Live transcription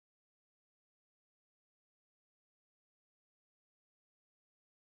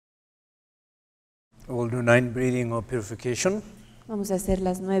We'll do 9 breathing of purification. Vamos a hacer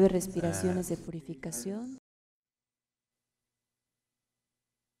las 9 respiraciones de purificación.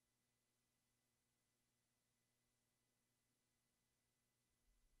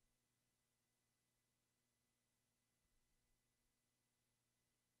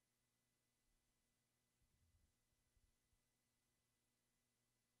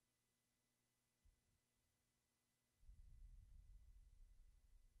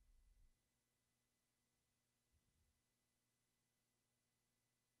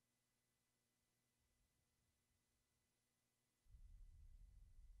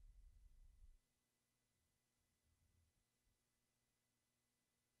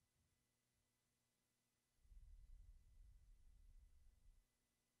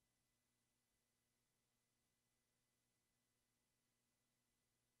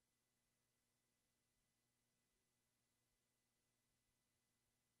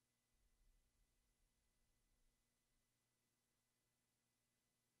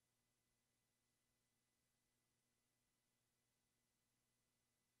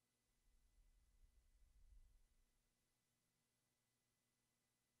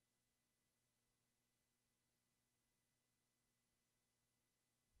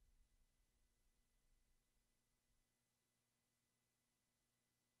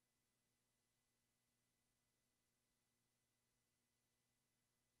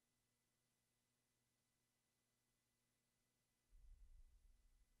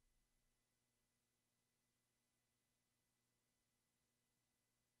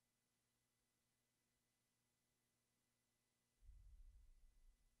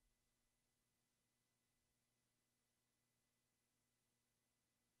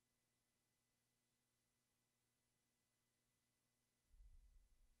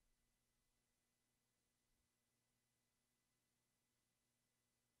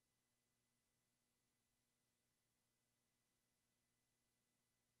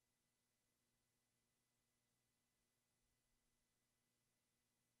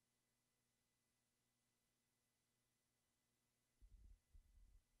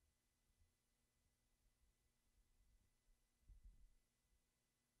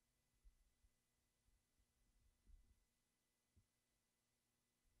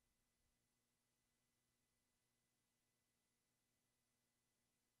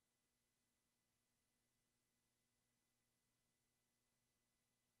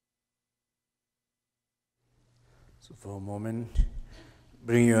 So for a moment,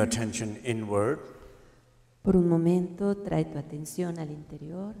 bring your attention inward. Por un momento, trae tu atención al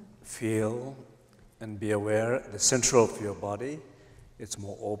interior. Feel and be aware the center of your body. It's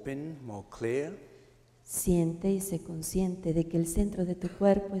more open, more clear. Siente y sé consciente de que el centro de tu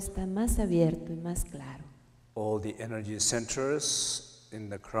cuerpo está más abierto y más claro. All the energy centers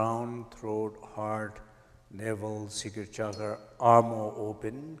in the crown, throat, heart, navel, secret chakra are more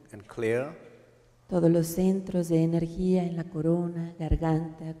open and clear. Todos los centros de energía en la corona,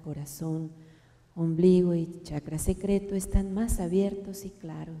 garganta, corazón, ombligo y chakra secreto están más abiertos y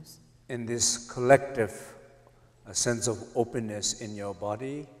claros. In this collective sense of openness in your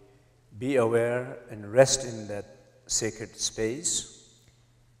body, be aware and rest in that sacred space.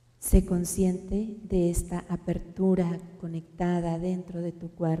 Sé consciente de esta apertura conectada dentro de tu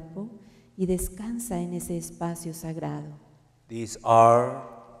cuerpo y descansa en ese espacio sagrado. These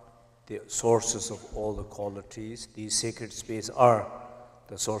are the sources of all the qualities. These sacred spaces are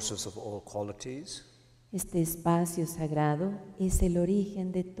the sources of all qualities. Este espacio sagrado es el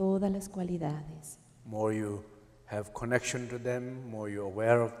origen de todas las cualidades. More you have connection to them, more you're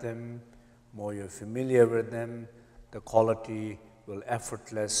aware of them, more you're familiar with them, the quality will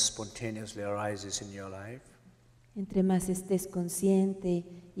effortless, spontaneously arises in your life. Entre más estés consciente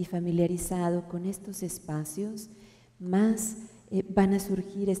y familiarizado con estos espacios, más van a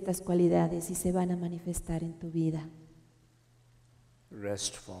surgir estas cualidades y se van a manifestar en tu vida.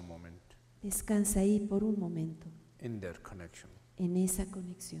 Rest for a moment. Descansa ahí por un momento. In that connection. En esa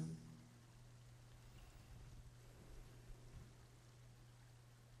conexión.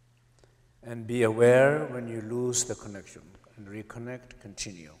 And be aware when you lose the connection and reconnect,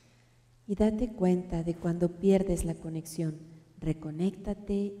 continue. Y date cuenta de cuando pierdes la conexión.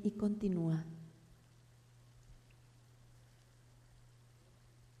 Reconéctate y continúa.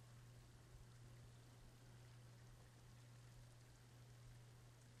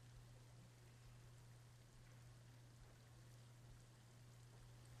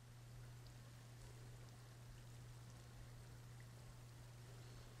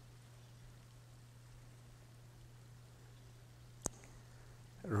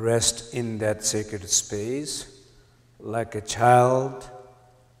 Rest in that sacred space like a child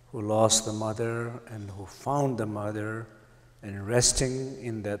who lost the mother and who found the mother and resting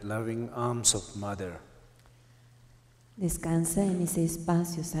in that loving arms of mother. Descansa en ese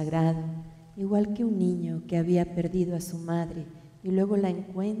espacio sagrado, igual que un niño que había perdido a su madre y luego la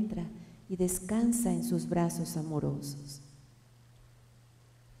encuentra y descansa en sus brazos amorosos.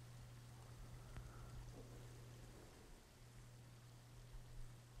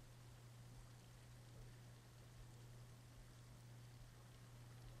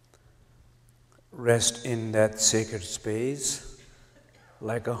 Rest in that sacred space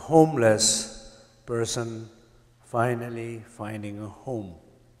like a homeless person finally finding a home.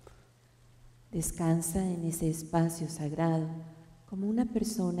 Descansa en ese espacio sagrado como una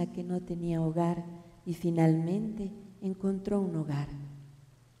persona que no tenía hogar y finalmente encontró un hogar.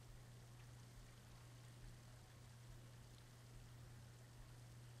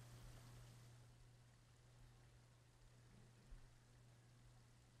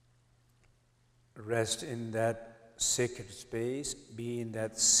 Rest in that sacred space, be in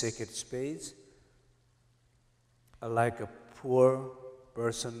that sacred space, like a poor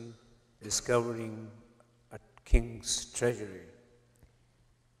person discovering a king's treasury.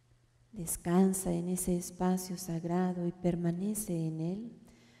 Descansa en ese espacio sagrado y permanece en él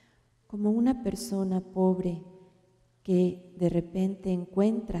como una persona pobre que de repente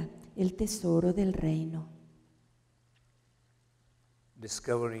encuentra el tesoro del reino.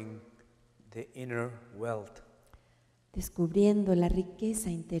 Discovering the inner wealth. Descubriendo la riqueza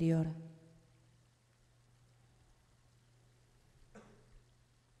interior.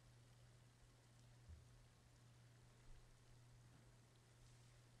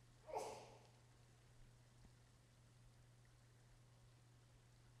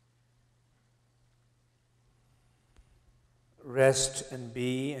 Rest and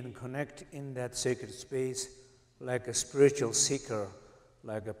be and connect in that sacred space like a spiritual seeker,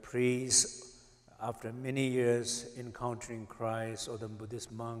 like a priest after many years encountering Christ, or the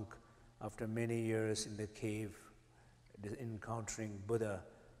Buddhist monk after many years in the cave encountering Buddha,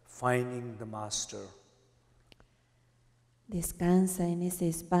 finding the master. Descansa en ese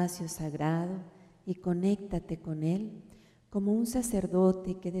espacio sagrado y conéctate con él como un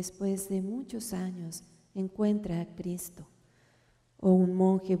sacerdote que después de muchos años encuentra a Cristo, o un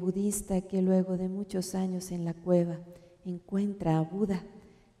monje budista que luego de muchos años en la cueva encuentra a Buda,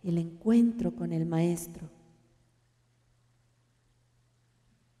 el encuentro con el Maestro.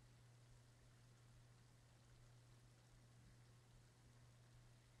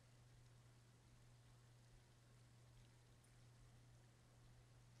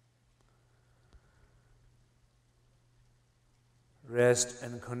 Rest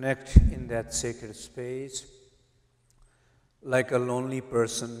and connect in that sacred space like a lonely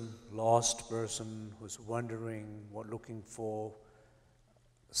person, lost person who's wondering, looking for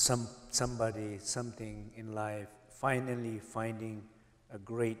somebody, something in life, finally finding a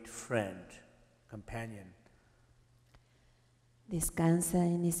great friend, companion. Descansa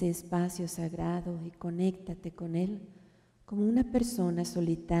en ese espacio sagrado y conéctate con él como una persona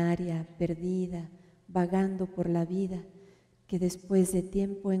solitaria, perdida, vagando por la vida, que después de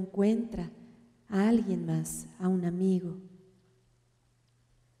tiempo encuentra a alguien más, a un amigo.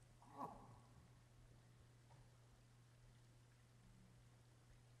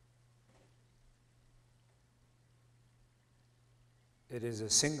 It is a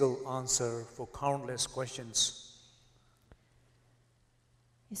single answer for countless questions.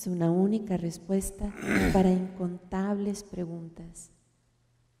 Es una única respuesta para incontables preguntas.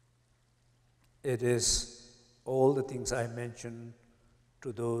 It is all the things I mentioned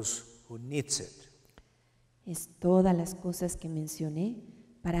to those who needs it. Es todas las cosas que mencioné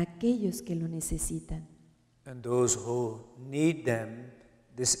para aquellos que lo necesitan. And those who need them,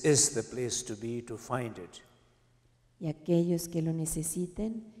 this is the place to be to find it. Y aquellos que lo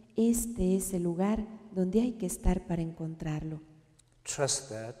necesiten, este es el lugar donde hay que estar para encontrarlo. Trust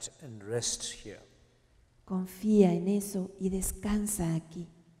that and rest here. Confía en eso y descansa aquí.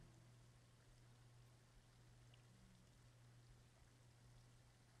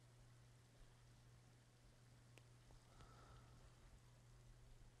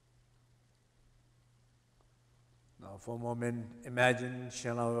 Now for a moment, imagine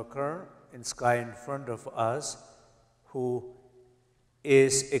Shanavakar in sky in front of us, who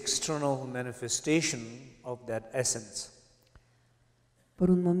is external manifestation of that essence. Por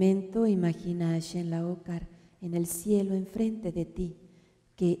un momento imagina a Shenlaokar en el cielo enfrente de ti,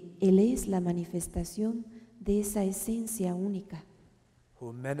 que Él es la manifestación de esa esencia única.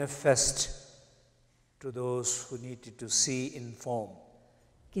 Who manifest to those who needed to see in form.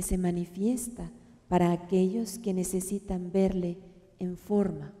 Que se manifiesta para aquellos que necesitan verle en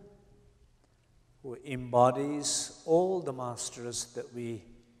forma. who embodies all the masters that we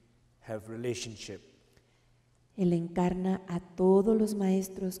have relationship. Él encarna a todos los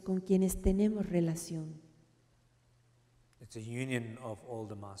maestros con quienes tenemos relación. It's a union of all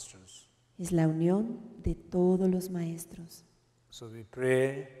the masters. Es la unión de todos los maestros. So we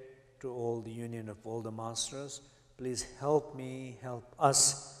pray to all the union of all the masters, please help me, help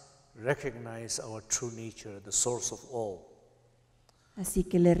us recognize our true nature, the source of all. Así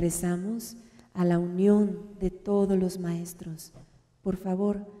que le rezamos a la unión de todos los maestros. Por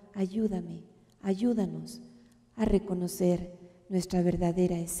favor, ayúdame, ayúdanos a reconocer nuestra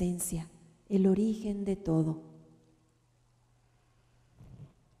verdadera esencia, el origen de todo.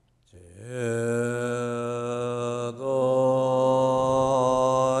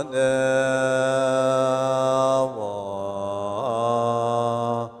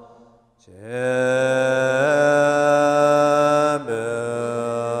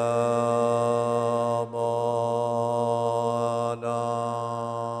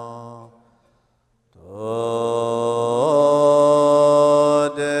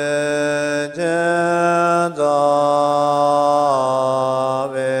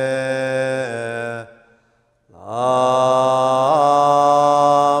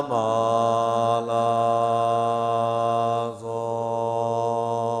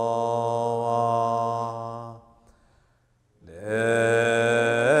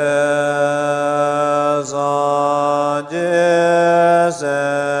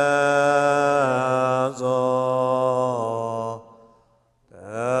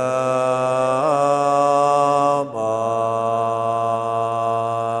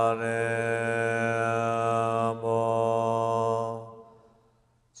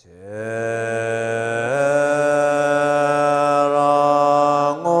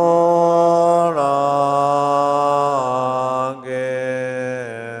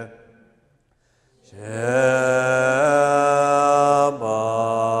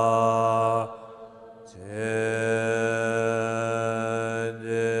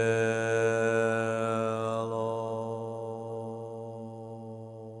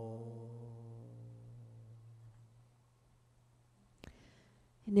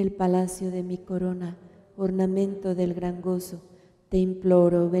 En el palacio de mi corona, ornamento del gran gozo, te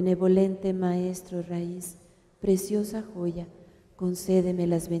imploro, benevolente Maestro Raíz, preciosa joya, concédeme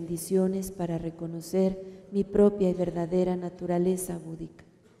las bendiciones para reconocer mi propia y verdadera naturaleza búdica.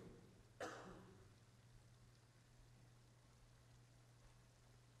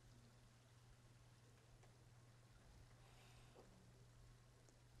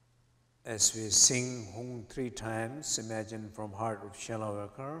 As we sing Hung 3 times, imagine from heart of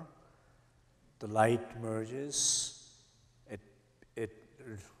Shalawakar, the light merges, it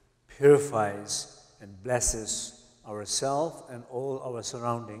purifies and blesses ourselves and all our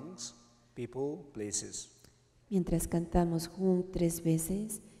surroundings, people, places. Mientras cantamos Hung 3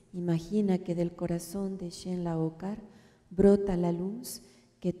 veces, imagina que del corazón de Shen Laokar brota la luz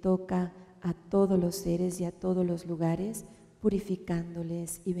que toca a todos los seres y a todos los lugares,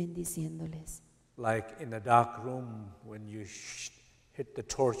 purificándoles y bendiciéndoles. Like in a dark room, when you hit the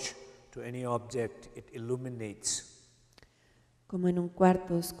torch to any object, it illuminates. Como en un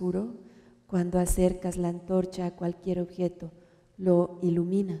cuarto oscuro, cuando acercas la antorcha a cualquier objeto, lo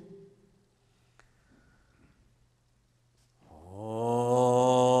ilumina.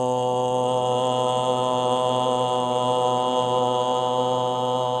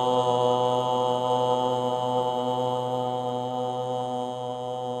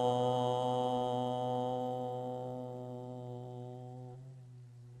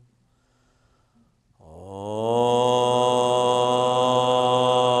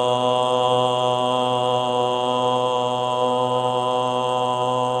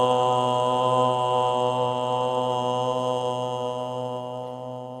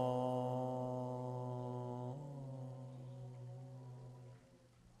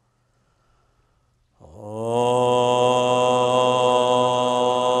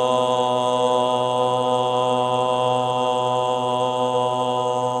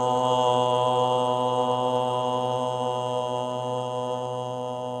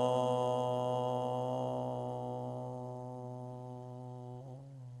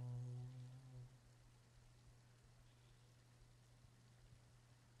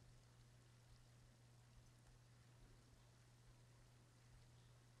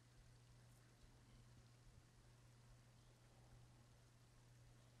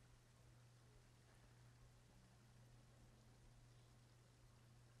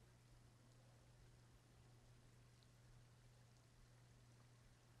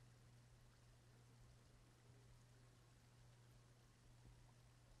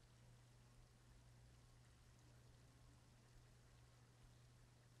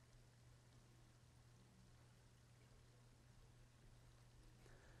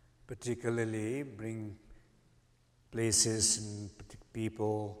 particularly bring places and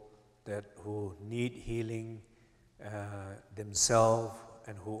people who need healing themselves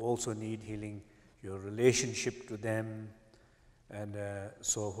and who also need healing, your relationship to them. And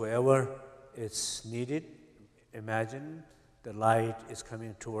so whoever is needed, imagine the light is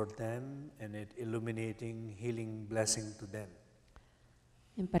coming toward them and it illuminating, healing, blessing to them.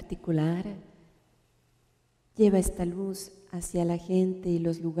 En particular, lleva esta luz hacia la gente y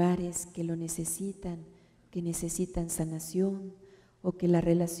los lugares que lo necesitan, que necesitan sanación o que la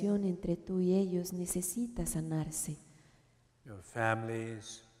relación entre tú y ellos necesita sanarse. Your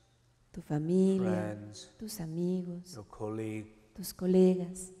families, tu familia, friends, tus amigos, your colleague, tus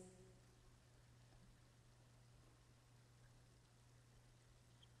colegas.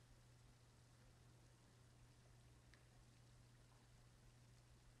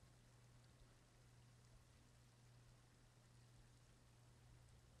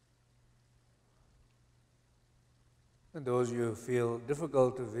 and those you feel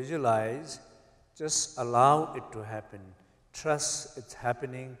difficult to visualize, just allow it to happen. Trust it's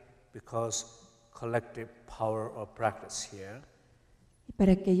happening because collective power of practice here. Y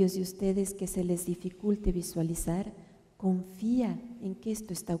para aquellos de ustedes que se les dificulte visualizar, confía en que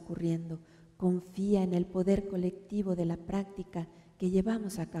esto está ocurriendo, confía en el poder colectivo de la práctica que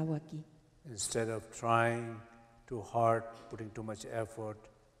llevamos a cabo aquí. Instead of trying too hard, putting too much effort,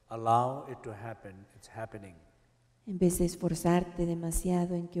 allow it to happen. It's happening. En vez de esforzarte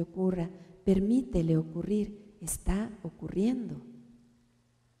demasiado en que ocurra, permítele ocurrir, está ocurriendo.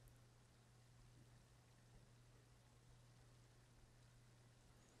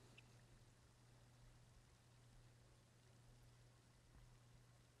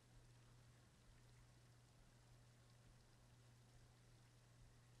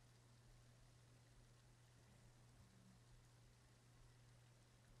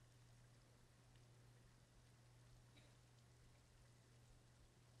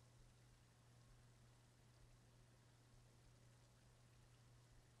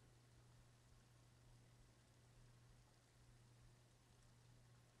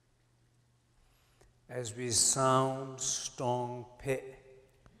 As we sound strong pe,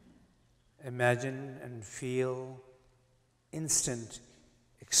 imagine and feel instant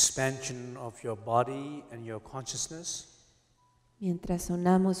expansion of your body and your consciousness. Mientras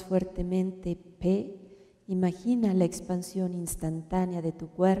sonamos fuertemente P, imagina la expansión instantánea de tu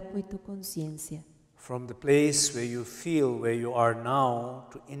cuerpo y tu conciencia. From the place where you feel where you are now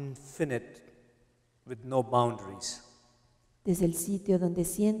to infinite with no boundaries. Desde el sitio donde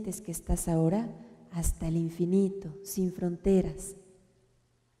sientes que estás ahora hasta el infinito, sin fronteras.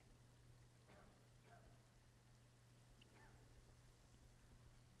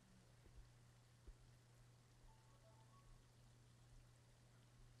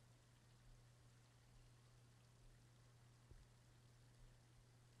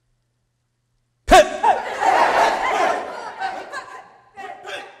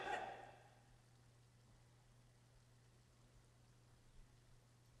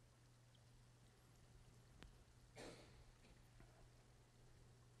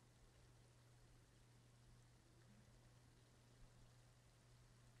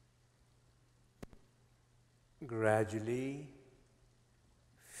 Gradually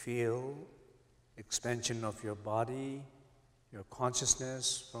feel expansion of your body, your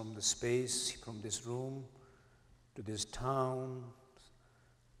consciousness from the space, from this room to this town,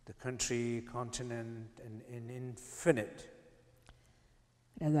 the country, continent, and in infinite.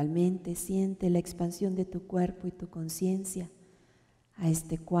 Gradualmente siente la expansión de tu cuerpo y tu conciencia a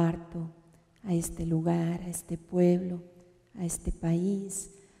este cuarto, a este lugar, a este pueblo, a este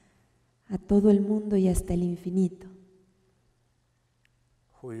país, a todo el mundo y hasta el infinito.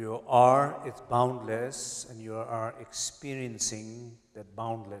 Who you are is boundless, and you are experiencing that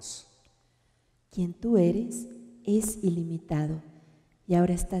boundless. Quien tú eres es ilimitado y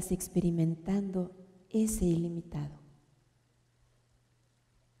ahora estás experimentando ese ilimitado.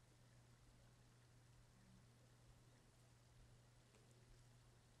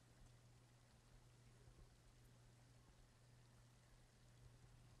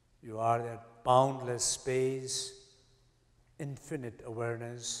 You are that boundless space, infinite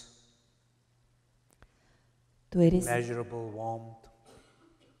awareness, Tú eres immeasurable warmth.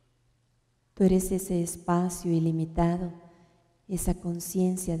 Tú eres ese espacio ilimitado, esa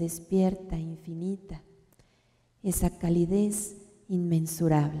conciencia despierta, infinita, esa calidez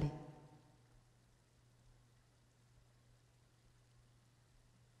inmensurable.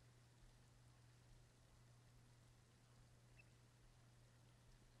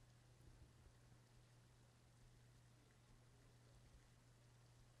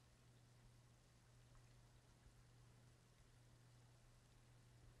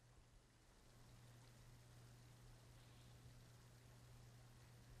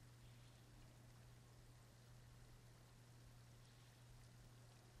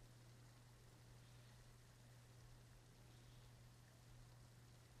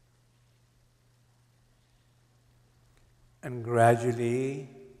 And gradually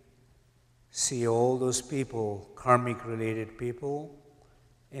see all those people, karmic related people,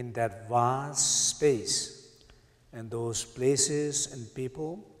 in that vast space, and those places and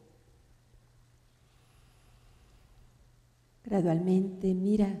people. Gradualmente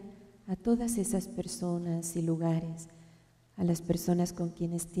mira a todas esas personas y lugares, a las personas con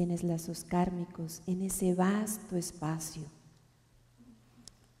quienes tienes lazos kármicos en ese vasto espacio.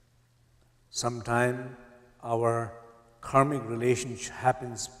 Sometime our karmic relationship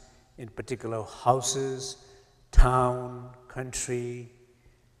happens in particular houses, town, country,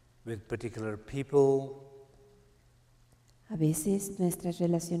 with particular people. A veces nuestras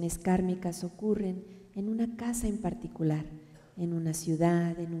relaciones kármicas ocurren en una casa en particular, en una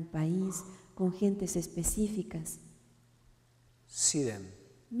ciudad, en un país, con gentes específicas. See them.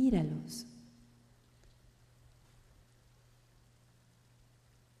 Míralos.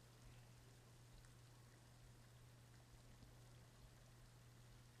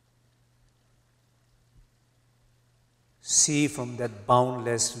 See from that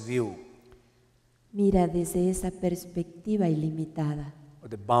boundless view, Mira desde esa perspectiva ilimitada, or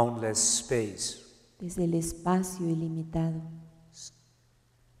the boundless space. desde el espacio ilimitado.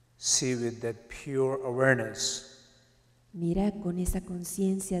 See with that pure awareness Mira con esa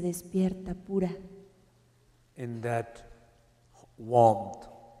conciencia despierta, pura, in that warmth,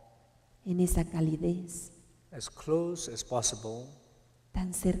 en esa calidez, as close as possible.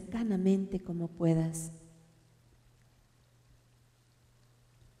 tan cercanamente como puedas.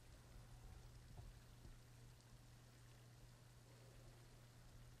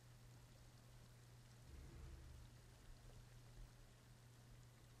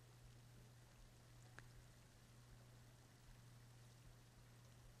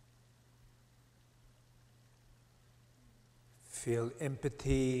 Feel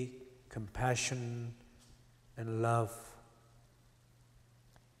empathy, compassion, and love.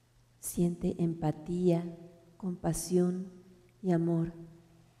 Siente empatía, compasión y amor.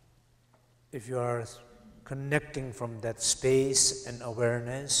 If you are connecting from that space and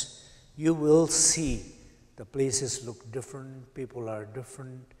awareness, you will see the places look different, people are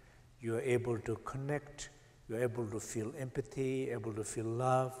different, you are able to connect, you are able to feel empathy, able to feel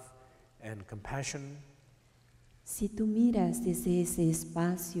love and compassion. Si tú miras desde ese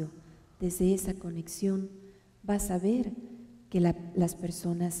espacio, desde esa conexión, vas a ver que las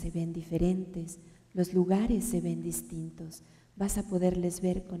personas se ven diferentes, los lugares se ven distintos, vas a poderles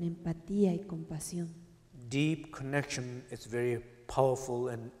ver con empatía y compasión. Deep connection is very powerful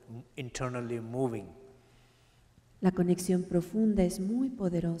and internally moving. La conexión profunda es muy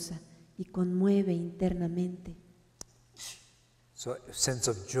poderosa y conmueve internamente. So a sense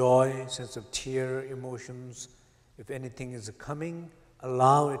of joy, sense of tear, emotions, if anything is coming,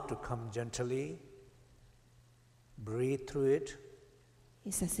 allow it to come gently, breathe through it.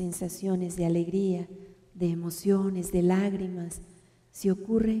 Esas sensaciones de alegría, de emociones, de lágrimas, si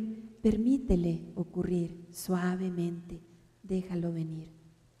ocurre, permítele ocurrir suavemente, déjalo venir.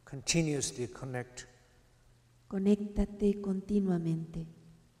 Continuously connect. Conéctate continuamente.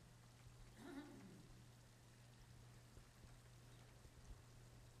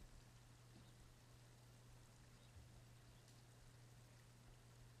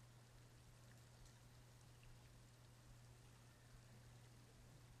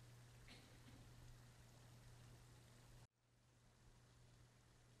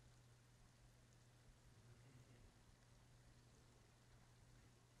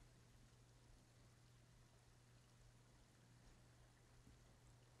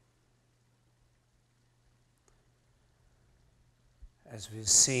 As we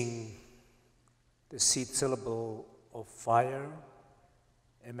sing the seed syllable of fire,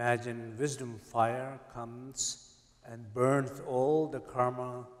 imagine wisdom fire comes and burns all the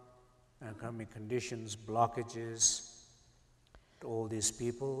karma and karmic conditions, blockages to all these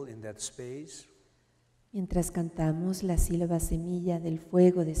people in that space. Mientras cantamos la sílaba semilla del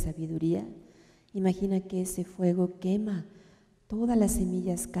fuego de sabiduría, imagina que ese fuego quema todas las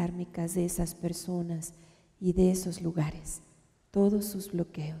semillas kármicas de esas personas y de esos lugares, todos sus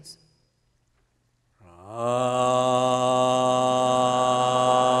bloqueos.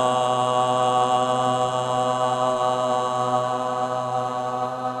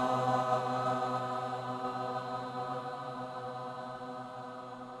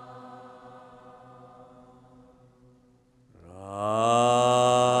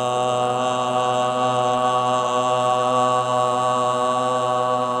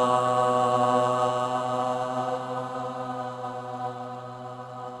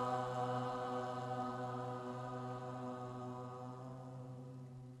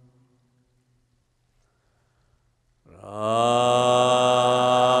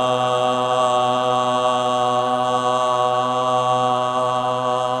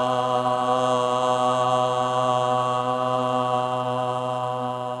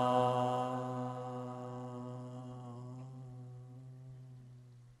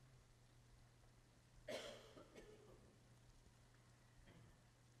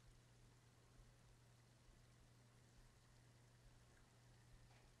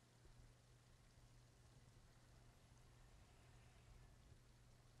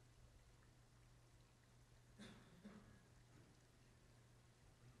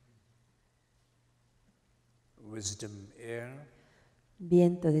 wisdom air.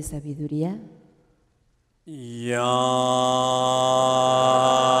 Viento de sabiduría.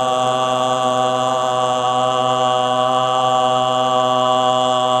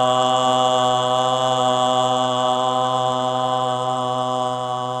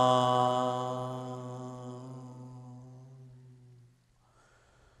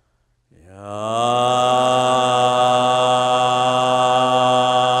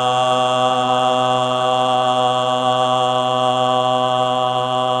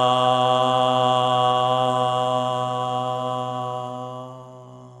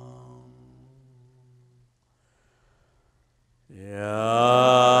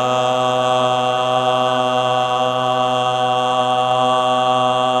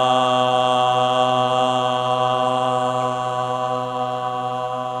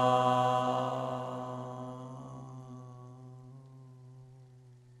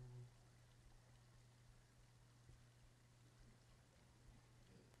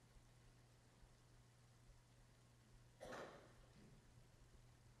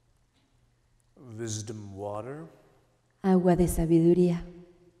 Wisdom water. Agua de sabiduría.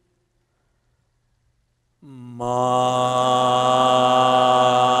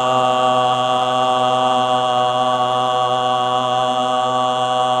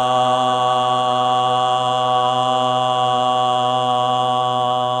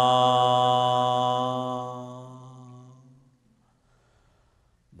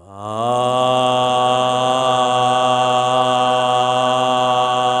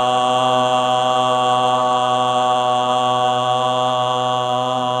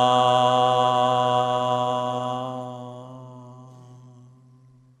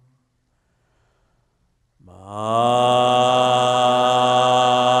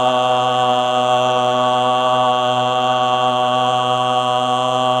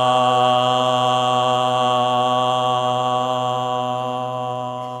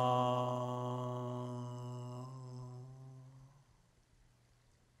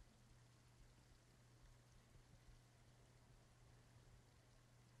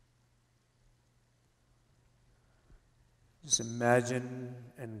 Just imagine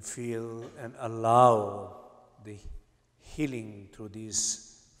and feel and allow the healing through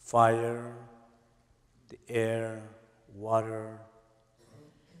this fire, the air, water.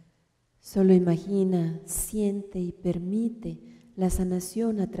 Solo imagina, siente y permite la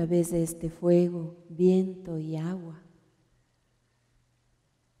sanación a través de este fuego, viento y agua.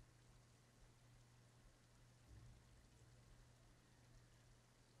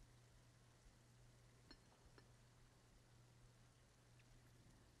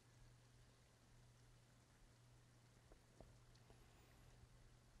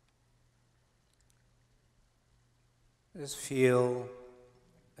 Just feel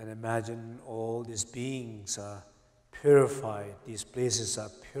and imagine all these beings are purified, these places are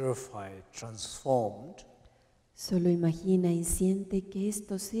purified, transformed. Solo imagina y siente que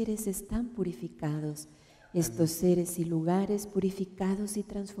estos seres están purificados, estos seres y lugares purificados y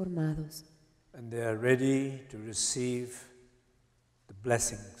transformados. And they are ready to receive the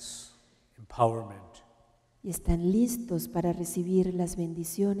blessings, empowerment. Y están listos para recibir las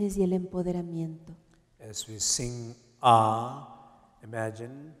bendiciones y el empoderamiento. As we sing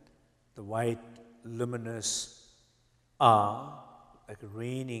imagine the white luminous like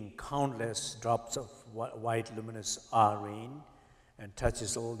raining countless drops of white luminous rain and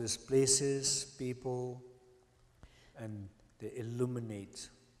touches all these places, people, and they illuminate.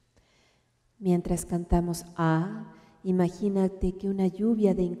 Mientras cantamos imagínate que una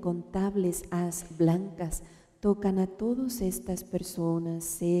lluvia de incontables as blancas tocan a todas estas personas,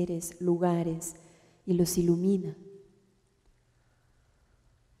 seres, lugares y los ilumina.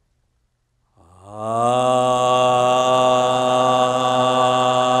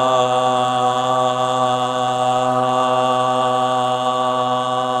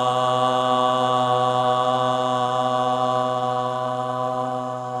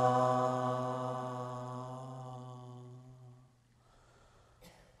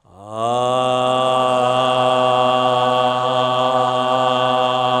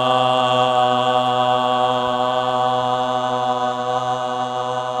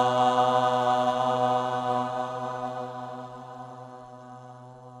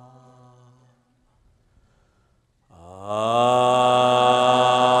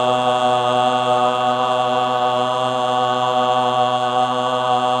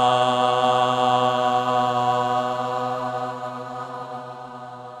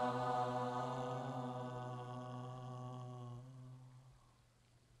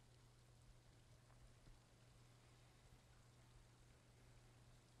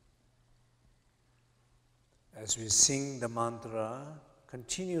 As we sing the mantra,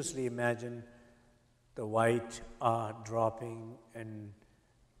 continuously imagine the white art dropping and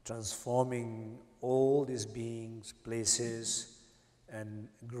transforming all these beings, places, and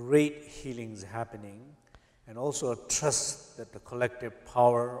great healings happening, and also a trust that the collective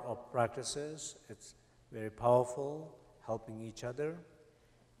power of practices, it's very powerful, helping each other.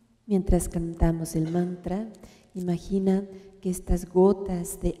 Mientras cantamos el mantra, imagina que estas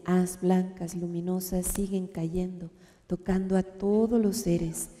gotas de haz blancas luminosas siguen cayendo, tocando a todos los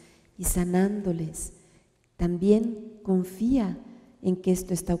seres y sanándoles. También confía en que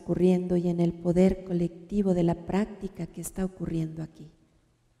esto está ocurriendo y en el poder colectivo de la práctica que está ocurriendo aquí.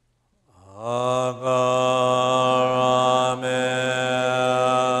 Amen.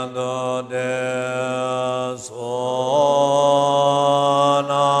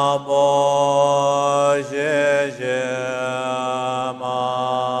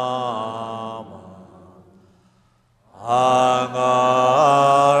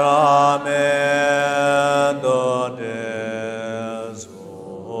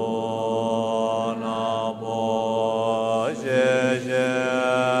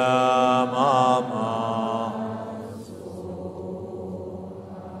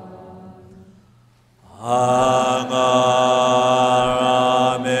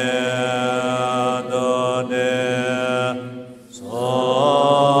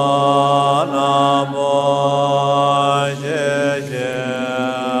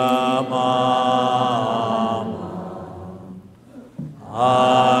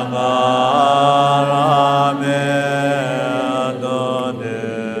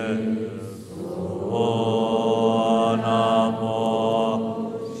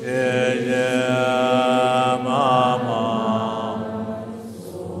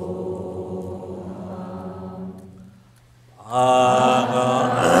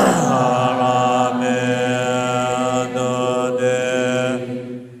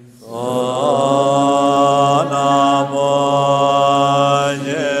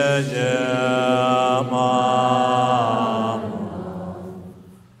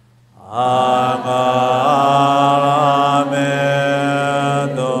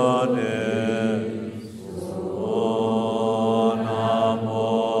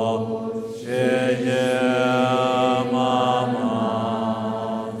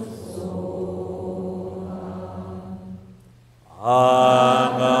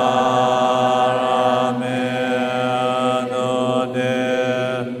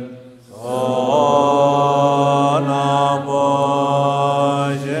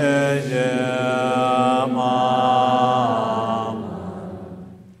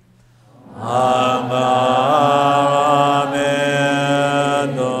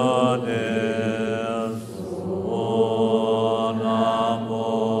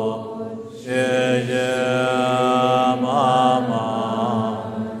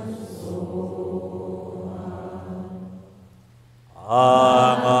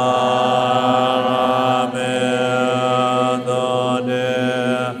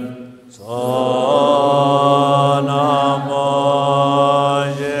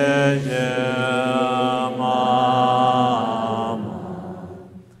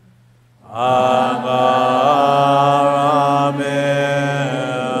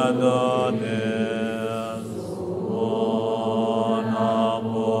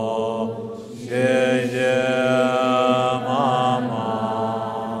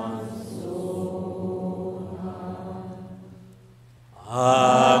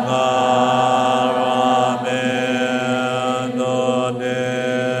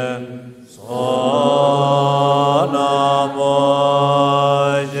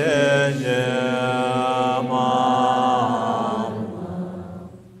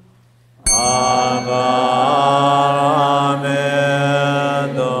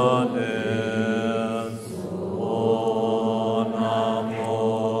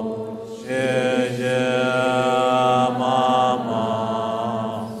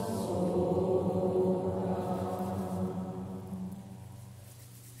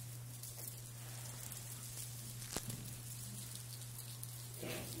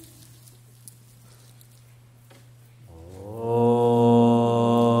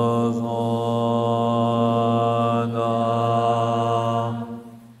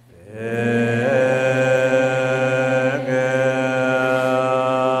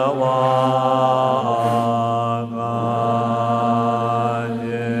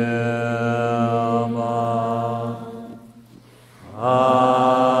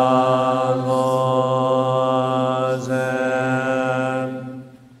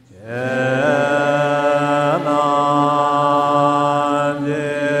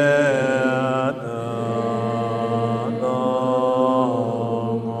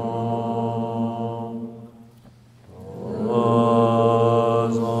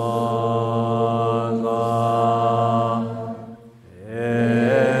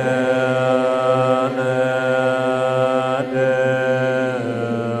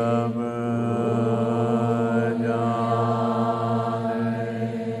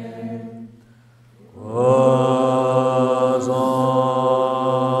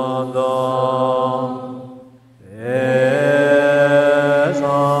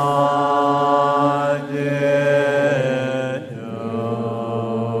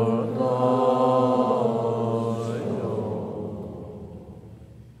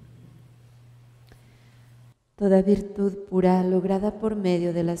 toda virtud pura lograda por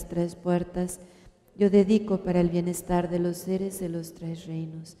medio de las 3 puertas, yo dedico para el bienestar de los seres de los 3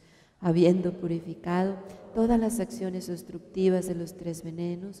 reinos, habiendo purificado todas las acciones obstructivas de los 3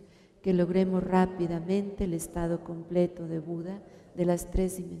 venenos, que logremos rápidamente el estado completo de Buda de las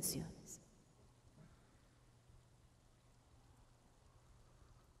 3 dimensiones.